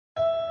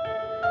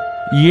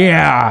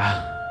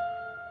Yeah.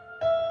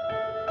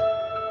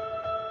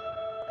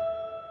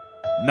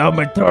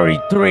 Number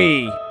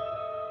 33.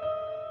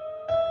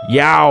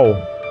 Yow.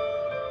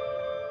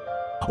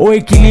 O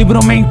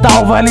equilíbrio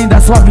mental vai além da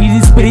sua vida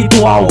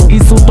espiritual.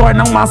 Isso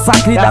torna um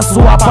massacre da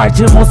sua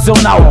parte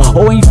emocional.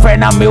 O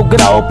inferno a 1000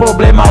 graus, o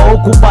problema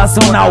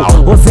ocupacional.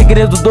 O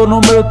segredo do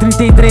número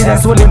 33 é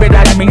sua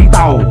liberdade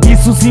mental.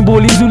 Isso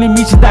simboliza o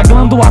limite da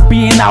glândula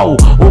pineal.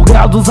 O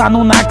grau dos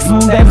Anunnakis não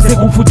deve ser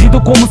confundido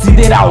como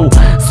sideral.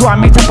 Sua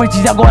mente a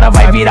partir de agora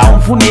vai virar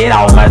um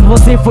funeral. Mas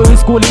você foi o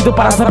escolhido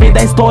para saber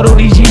da história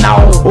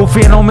original. O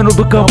fenômeno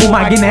do campo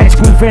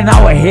magnético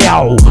infernal é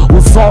real.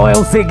 O sol é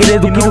o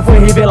segredo que não foi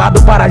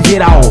revelado para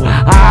geral.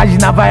 A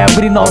Agna vai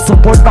abrir nosso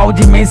portal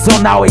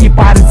dimensional. E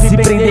pare de se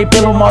prender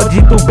pelo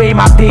maldito bem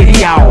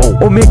material.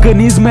 O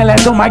mecanismo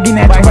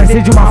eletromagnético vai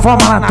ser de uma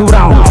forma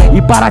natural.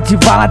 E para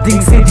ativá-la tem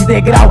que ser de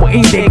degrau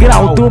em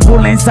degrau.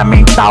 Turbulência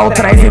mental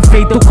traz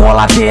efeito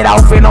colateral.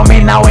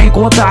 Fenomenal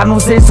encontrar no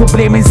ser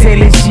supremo e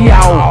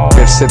celestial.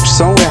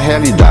 Percepção é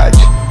realidade,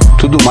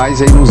 tudo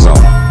mais é ilusão.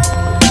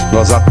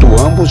 Nós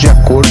atuamos de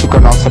acordo com a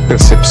nossa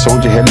percepção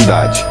de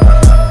realidade.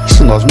 E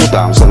se nós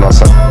mudarmos a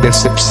nossa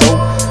percepção,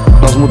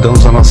 nós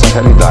mudamos a nossa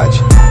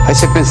realidade. Aí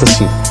você pensa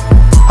assim: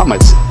 ah,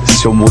 mas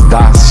se eu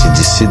mudasse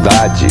de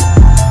cidade,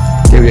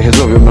 eu ia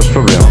resolver os meus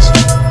problemas.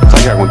 Sabe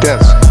o que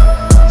acontece?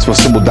 Se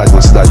você mudar de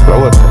uma cidade para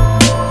outra,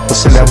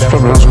 você leva os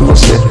problemas com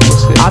você.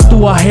 A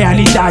tua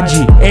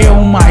realidade é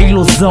uma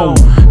ilusão.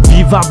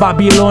 Viva a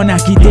Babilônia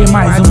que tem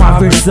mais uma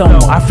versão.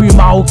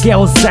 Afirmar o que é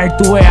o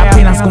certo é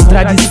apenas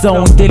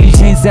contradição.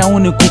 Inteligência é o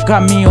único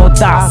caminho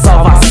da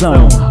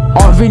salvação.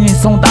 OVNIs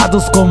são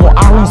dados como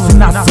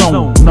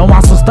alucinação. Não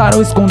assustar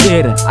ou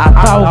esconder a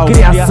tal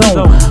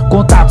criação.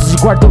 Contatos de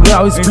quarto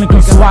grau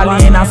explicam sua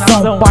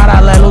alienação.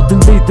 Paralelo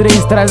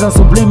 33 traz a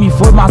sublime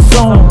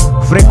informação.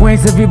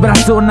 Frequência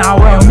vibracional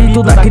é o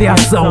mito da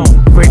criação.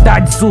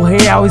 Verdade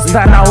surreal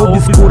está na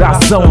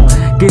obscuração.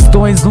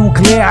 Questões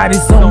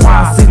nucleares são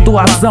a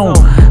situação.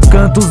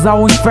 Cantos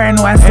ao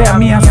inferno, essa é a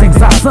minha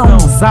sensação.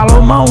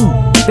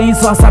 Salomão tem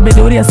sua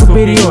sabedoria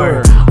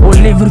superior. O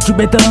livro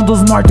tibetano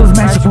dos mortos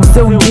mexe com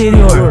seu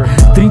interior.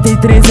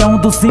 33 é um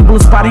dos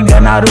símbolos para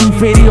enganar o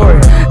inferior.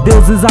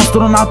 Deuses,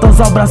 astronautas,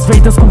 obras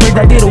feitas com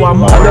verdadeiro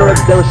amor.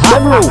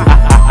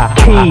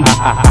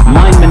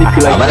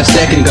 Há várias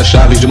técnicas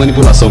chaves de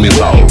manipulação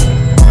mental,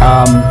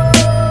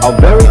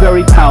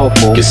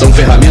 que são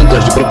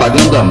ferramentas de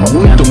propaganda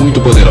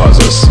muito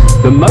poderosas.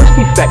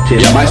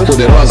 E a mais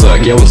poderosa,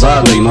 que é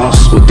usada em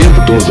nós o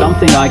tempo todo,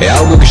 é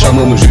algo que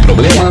chamamos de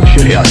problema,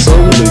 reação,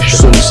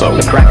 solução.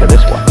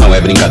 Não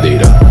é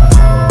brincadeira.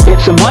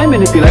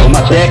 É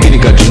uma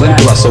técnica de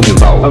manipulação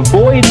mental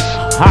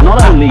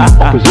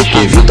que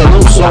evita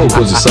não só a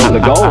oposição,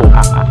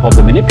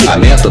 a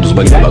meta dos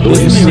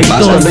manipuladores,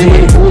 mas também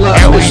manipula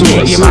as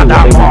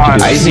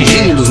pessoas, a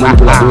exigirem dos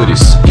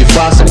manipuladores que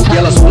façam o que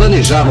elas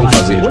planejavam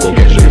fazer de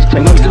qualquer jeito.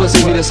 Mas que você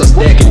vira essas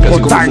técnicas e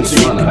como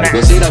funciona,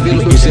 você irá ver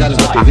nos noticiários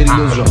da TV e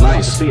nos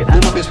jornais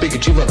com uma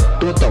perspectiva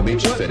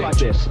totalmente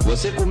diferente.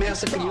 Você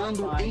começa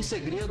criando em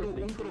segredo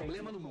um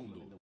problema no mundo.